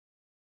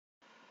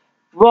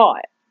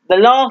Right. The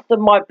last of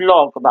my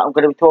blog that I'm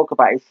going to talk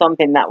about is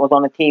something that was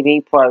on a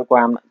TV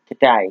program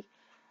today,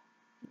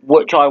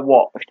 which I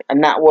watched,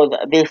 and that was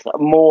this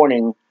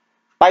morning.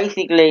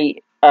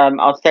 Basically,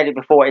 I've said it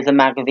before, it's a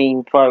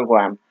magazine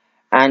program,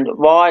 and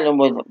Rylan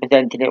was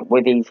presenting it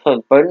with his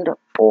husband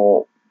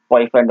or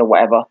boyfriend or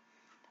whatever,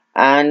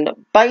 and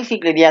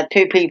basically they had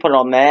two people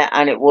on there,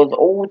 and it was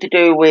all to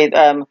do with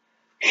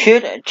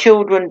should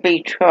children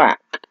be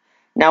tracked?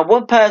 Now,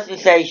 one person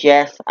says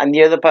yes, and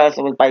the other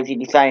person was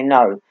basically saying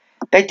no.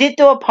 They did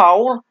do a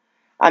poll,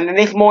 and then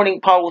this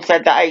morning poll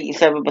said that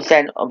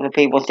 87% of the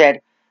people said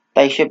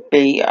they should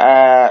be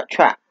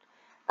tracked.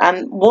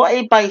 And what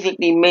it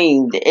basically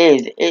means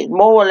is, it's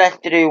more or less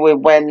to do with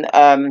when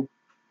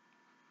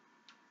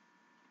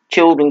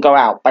children go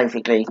out,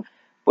 basically.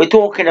 We're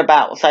talking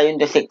about, say,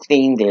 under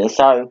 16 here,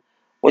 so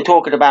we're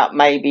talking about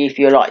maybe if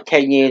you're like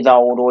 10 years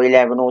old, or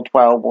 11, or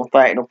 12, or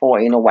 13, or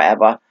 14, or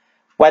whatever.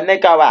 When they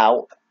go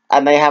out,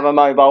 and they have a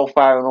mobile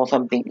phone or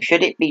something,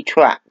 should it be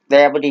tracked?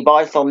 They have a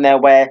device on there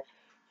where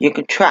you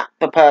can track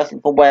the person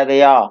for where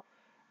they are.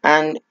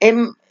 And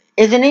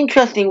it's an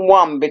interesting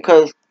one,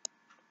 because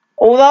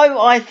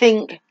although I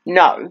think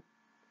no,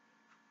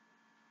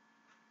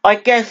 I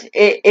guess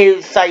it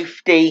is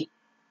safety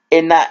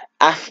in that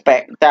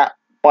aspect, that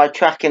by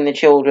tracking the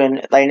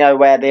children, they know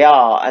where they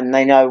are and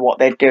they know what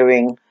they're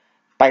doing,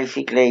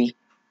 basically,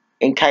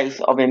 in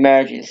case of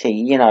emergency,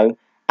 you know.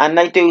 And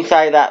they do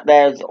say that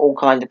there's all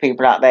kinds of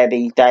people out there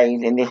these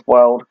days in this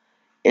world.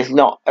 It's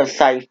not as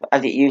safe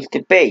as it used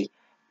to be.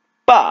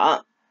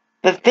 But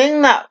the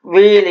thing that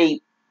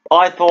really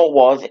I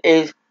thought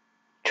is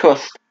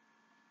trust.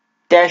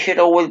 There should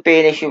always be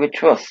an issue with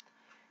trust.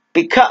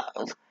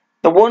 Because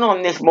the one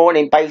on this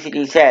morning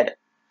basically said,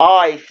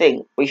 I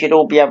think we should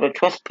all be able to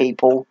trust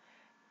people,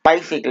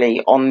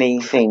 basically, on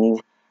these things.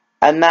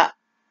 And that,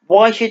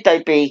 why should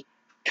they be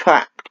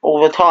tracked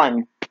all the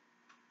time?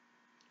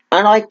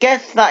 And I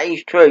guess that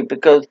is true,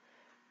 because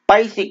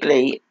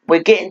basically,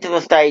 we're getting to the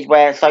stage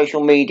where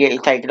social media is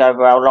taking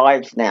over our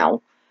lives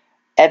now.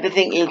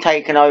 Everything is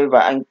taken over,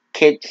 and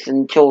kids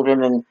and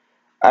children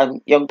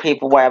and young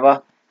people,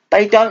 whatever,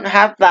 they don't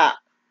have that,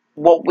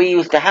 what we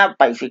used to have,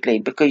 basically,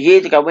 because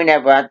years ago we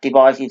never had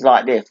devices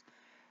like this.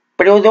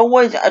 But it was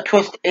always a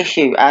trust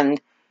issue,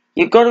 and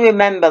you've got to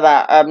remember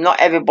that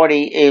not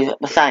everybody is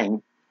the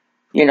same.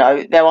 You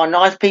know, there are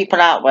nice people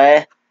out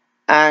there,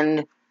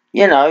 and,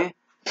 you know,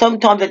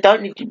 sometimes they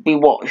don't need to be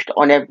watched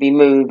on every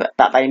move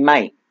that they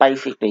make,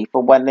 basically,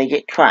 for when they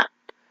get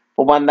trapped,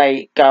 for when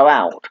they go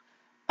out.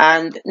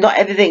 And not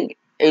everything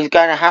is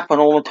going to happen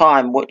all the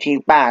time, which is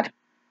bad.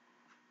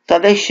 So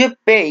there should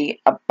be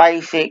a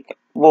basic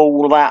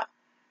rule that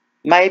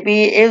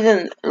maybe it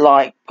isn't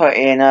like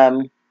putting,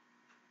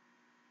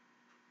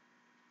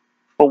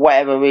 for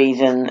whatever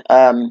reason,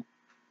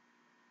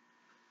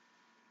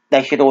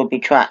 they should all be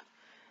tracked.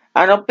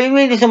 And I've been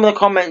reading some of the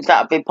comments that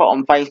have been put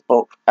on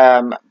Facebook,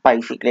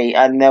 basically,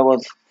 and there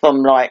was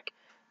some, like,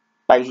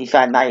 basically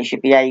saying that it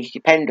should be age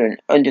dependent,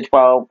 under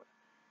 12,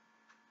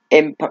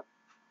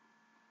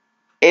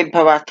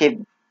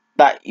 imperative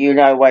that you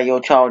know where your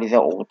child is at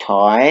all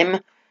time.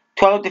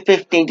 12 to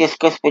 15,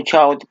 discuss with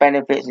child's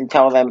benefits and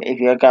tell them if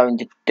you're going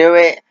to do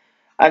it.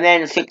 And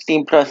then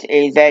 16 plus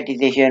is their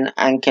decision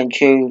and can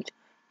choose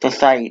to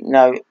say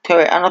no to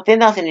it. And I think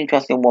that's an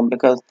interesting one,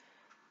 because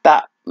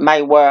that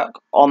may work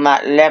on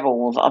that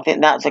levels. I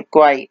think that's a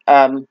great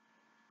and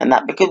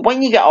that, because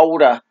when you get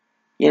older,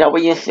 you know,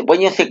 when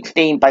you're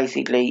 16,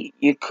 basically,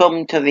 you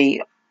come to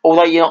the,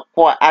 although you're not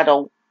quite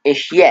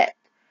adult-ish yet,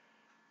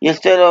 you're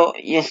still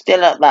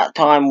at that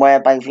time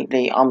where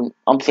basically I'm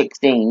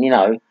 16. You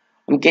know,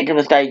 I'm getting to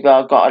the stage where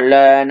I've got to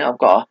learn. I've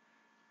got to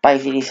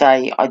basically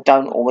say I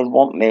don't always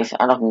want this,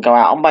 and I can go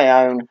out on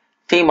my own,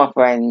 see my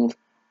friends.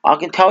 I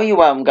can tell you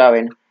where I'm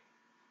going.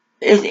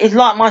 It's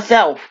like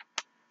myself,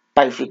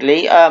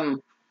 basically.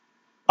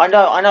 I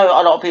know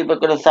a lot of people are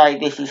going to say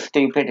this is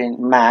stupid and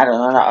mad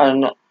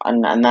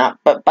and that,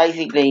 but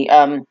basically,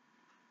 I'm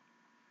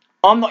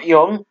not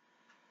young.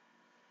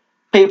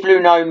 People who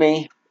know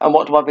me and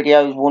watch my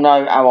videos will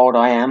know how old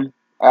I am.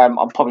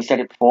 I've probably said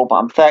it before, but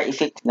I'm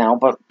 36 now.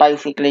 But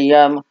basically,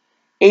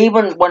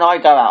 even when I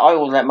go out, I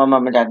always let my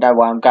mum and dad know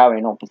where I'm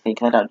going, obviously,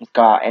 because I don't just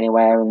go out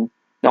anywhere and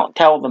not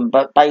tell them.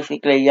 But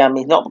basically,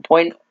 it's not the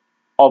point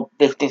of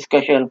this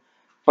discussion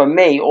for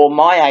me or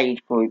my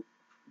age group,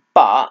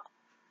 but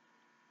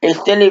it's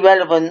still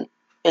irrelevant.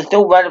 It's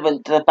still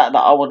relevant to the fact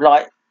that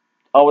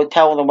I would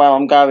tell them where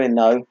I'm going,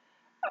 though.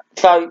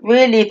 So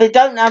really, if they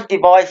don't have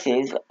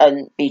devices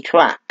and be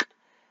tracked,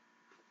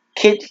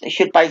 kids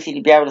should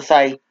basically be able to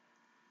say,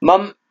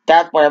 Mum,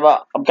 Dad, whatever,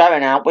 I'm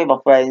going out with my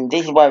friends,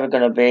 this is where we're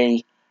going to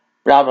be,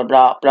 blah, blah,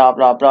 blah, blah,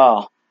 blah,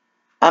 blah.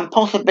 And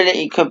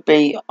possibility could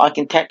be, I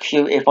can text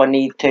you if I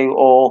need to,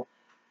 or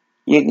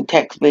you can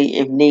text me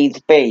if needs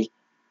be.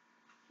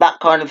 That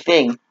kind of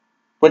thing,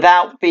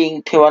 without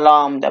being too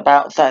alarmed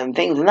about certain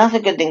things. And that's a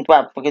good thing to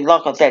have, because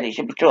like I said, it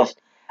should be trust.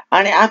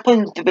 And it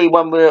happens to be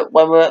when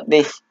we're at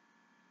this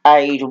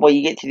age, where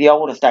you get to the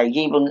older stage,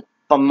 even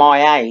from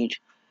my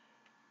age,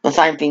 the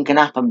same thing can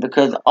happen,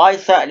 because I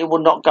certainly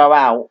would not go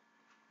out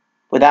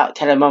without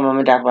telling my mum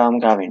and dad where I'm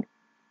going.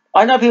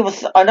 I know people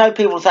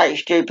say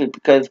it's stupid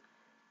because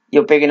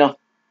you're big enough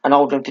and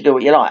old enough to do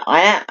what you like.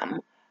 I am,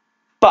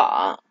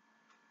 but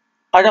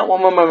I don't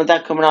want my mum and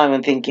dad coming home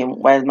and thinking,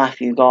 where's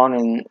Matthew gone,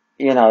 and,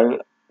 you know,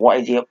 what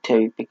is he up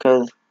to?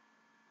 Because,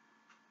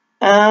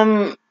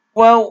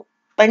 well,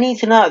 they need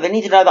to know. They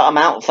need to know that I'm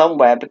out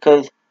somewhere,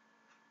 because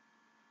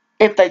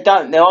if they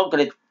don't,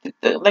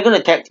 they're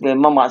gonna text me,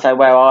 and Mum might say,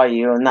 where are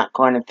you, and that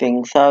kind of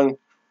thing. So,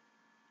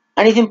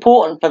 and it's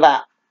important for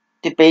that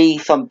to be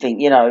something,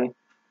 you know,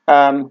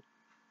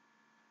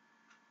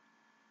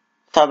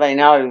 so they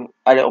know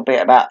a little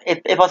bit about.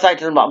 If I say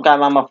to them, I'm going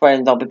around my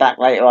friends, I'll be back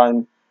later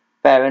on,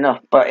 fair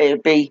enough. But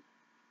it'd be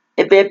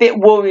a bit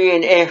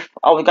worrying if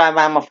I was going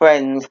around my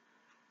friends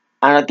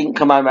and I didn't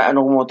come home at a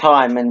normal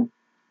time, and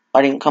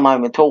I didn't come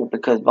home at all,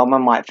 because my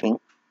mum might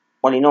think,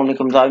 well, he normally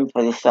comes home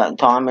for this certain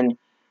time, and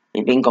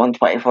he's been gone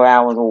 24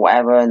 hours or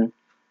whatever, and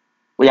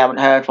we haven't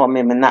heard from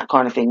him, and that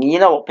kind of thing. And you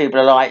know what people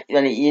are like,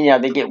 you know,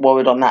 they get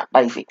worried on that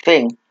basic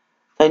thing.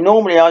 So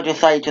normally I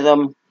just say to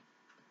them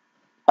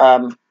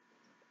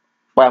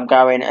where I'm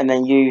going, and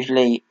then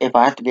usually if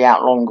I have to be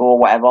out longer or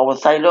whatever, I would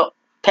say, look,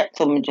 text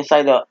them and just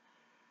say, look,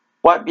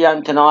 won't be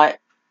home tonight,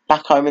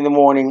 back home in the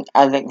morning,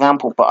 as an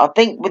example. But I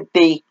think with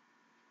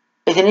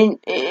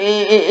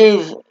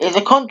it's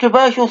a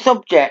controversial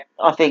subject,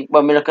 I think,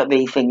 when we look at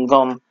these things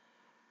on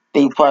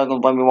these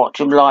programs, when we watch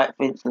them. Like,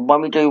 for instance,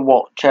 when we do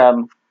watch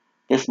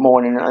This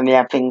Morning, and they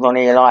have things on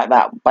here like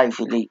that,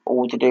 basically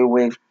all to do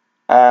with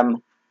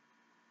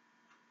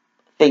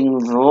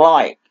things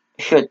like,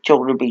 should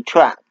children be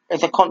tracked?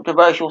 It's a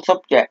controversial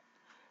subject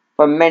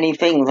for many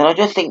things, and I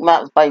just think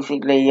that's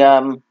basically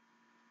that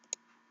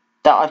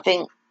I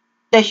think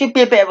there should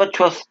be a bit of a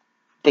trust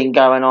thing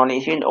going on.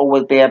 It shouldn't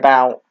always be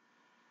about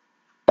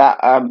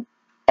that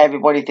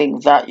everybody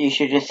thinks that you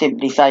should just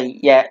simply say,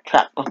 yeah,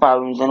 track the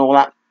phones and all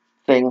that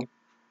thing,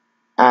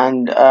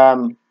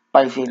 and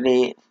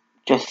basically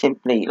just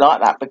simply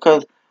like that.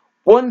 Because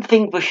one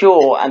thing for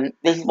sure, and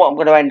this is what I'm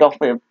going to end off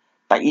with,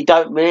 that you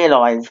don't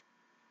realise,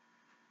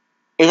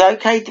 it's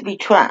okay to be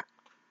tracked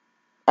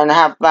and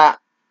have that,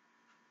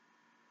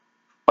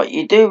 but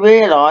you do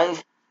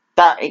realise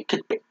that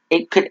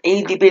it could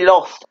easily be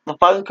lost. The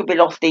phone could be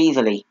lost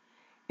easily.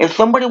 If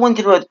somebody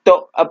wanted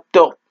to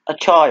abduct a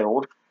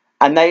child,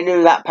 and they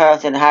knew that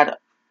person had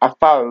a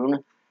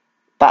phone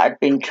that had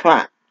been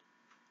tracked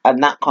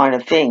and that kind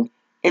of thing,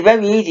 it's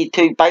very easy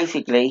to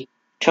basically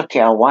chuck it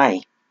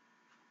away.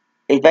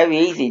 It's very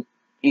easy.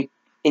 It's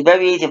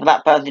very easy for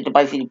that person to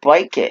basically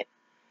break it,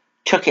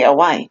 chuck it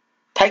away,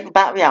 take the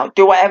battery out,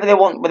 do whatever they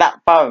want with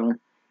that phone.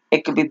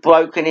 It could be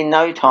broken in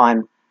no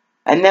time.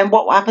 And then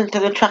what happens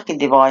to the tracking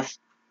device?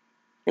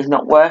 It's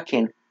not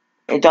working.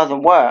 It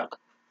doesn't work.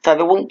 So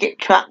they wouldn't get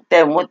tracked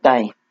then, would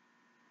they?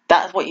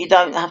 That's what you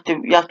have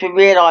to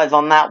realise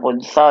on that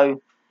one.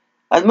 So,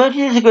 as much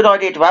as it's a good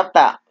idea to have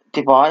that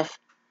device,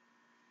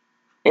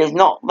 it's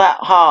not that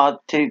hard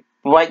to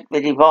break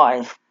the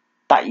device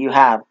that you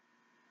have.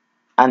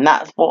 And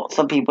that's what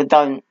some people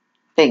don't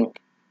think.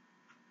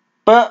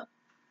 But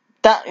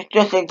that is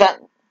just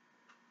exactly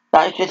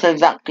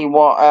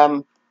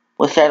what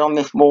was said on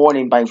This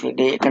Morning,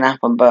 basically. It can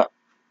happen, but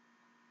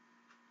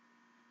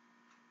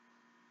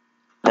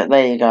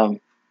there you go.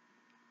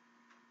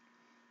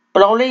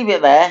 But I'll leave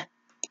it there.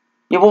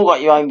 You've all got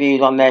your own views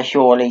on there,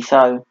 surely,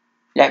 so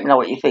let me know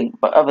what you think.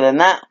 But other than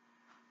that,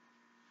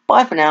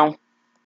 bye for now.